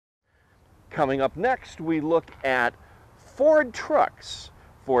Coming up next, we look at Ford trucks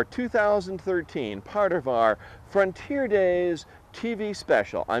for 2013, part of our Frontier Days TV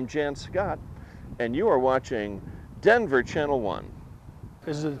special. I'm Jan Scott, and you are watching Denver Channel 1.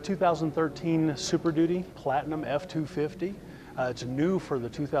 This is a 2013 Super Duty Platinum F250. It's new for the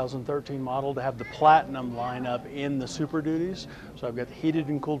 2013 model to have the Platinum lineup in the Super Duties. So I've got the heated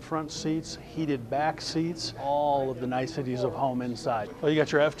and cooled front seats, heated back seats, all of the niceties of home inside. Well, you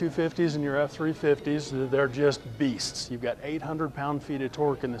got your F250s and your F350s. They're just beasts. You've got 800 pound-feet of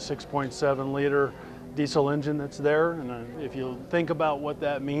torque in the 6.7 liter diesel engine that's there, and if you think about what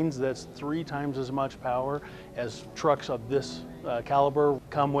that means, that's 3 times as much power as trucks of this caliber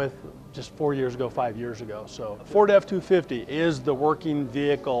come with just 4 years ago, 5 years ago. So Ford F250 is the working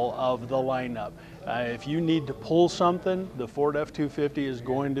vehicle of the lineup. If you need to pull something, the Ford F250 is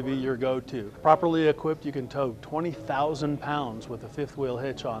going to be your go-to. Properly equipped, you can tow 20,000 pounds with a 5th wheel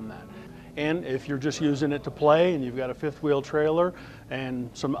hitch on that. And if you're just using it to play and you've got a 5th wheel trailer and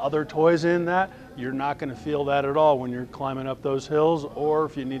some other toys in that, you're not going to feel that at all when you're climbing up those hills or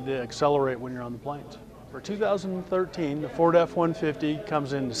if you need to accelerate when you're on the plains. For 2013, the Ford F-150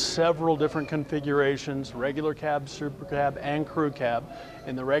 comes in several different configurations: regular cab, super cab, and crew cab.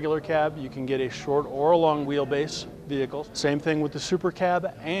 In the regular cab, you can get a short or a long wheelbase vehicle. Same thing with the super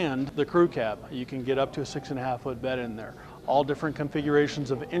cab and the crew cab. You can get up to a 6.5 foot bed in there. All different configurations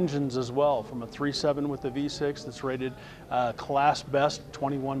of engines as well, from a 3.7 with the V6 that's rated class best,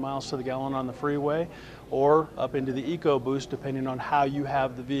 21 miles to the gallon on the freeway, or up into the EcoBoost, depending on how you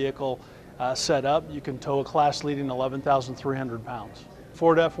have the vehicle set up. You can tow a class-leading 11,300 pounds.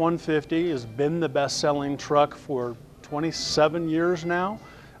 Ford F-150 has been the best-selling truck for 27 years now.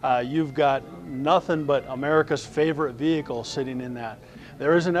 You've got nothing but America's favorite vehicle sitting in that.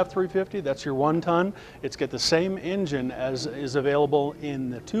 There is an F-350, that's your 1-ton. It's got the same engine as is available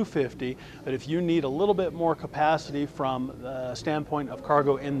in the 250, but if you need a little bit more capacity from the standpoint of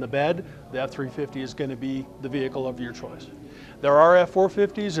cargo in the bed, the F-350 is going to be the vehicle of your choice. There are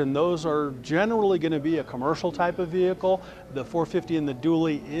F-450s, and those are generally going to be a commercial type of vehicle. The 450 in the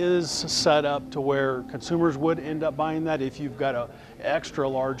dually is set up to where consumers would end up buying that if you've got an extra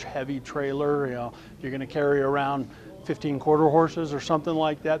large heavy trailer. You know, if you're going to carry around 15 quarter horses or something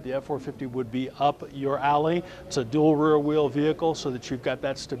like that, the F-450 would be up your alley. It's a dual rear wheel vehicle so that you've got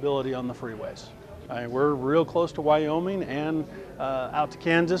that stability on the freeways. We're real close to Wyoming and out to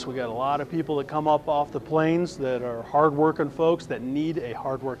Kansas. We got a lot of people that come up off the plains that are hard-working folks that need a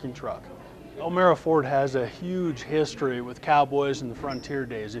hard-working truck. O'Mara Ford has a huge history with cowboys and the Frontier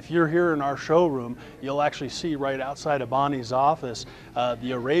Days. If you're here in our showroom, you'll actually see right outside of Bonnie's office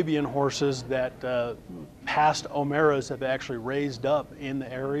the Arabian horses that past O'Maras have actually raised up in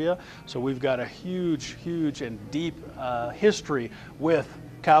the area. So we've got a huge and deep history with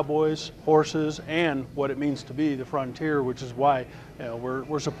cowboys, horses, and what it means to be the Frontier, which is why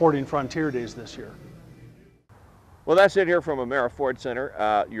we're supporting Frontier Days this year. Well, that's it here from O'Mara Ford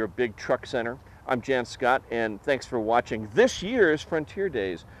Center, your big truck center. I'm Jan Scott, and thanks for watching this year's Frontier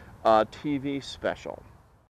Days TV special.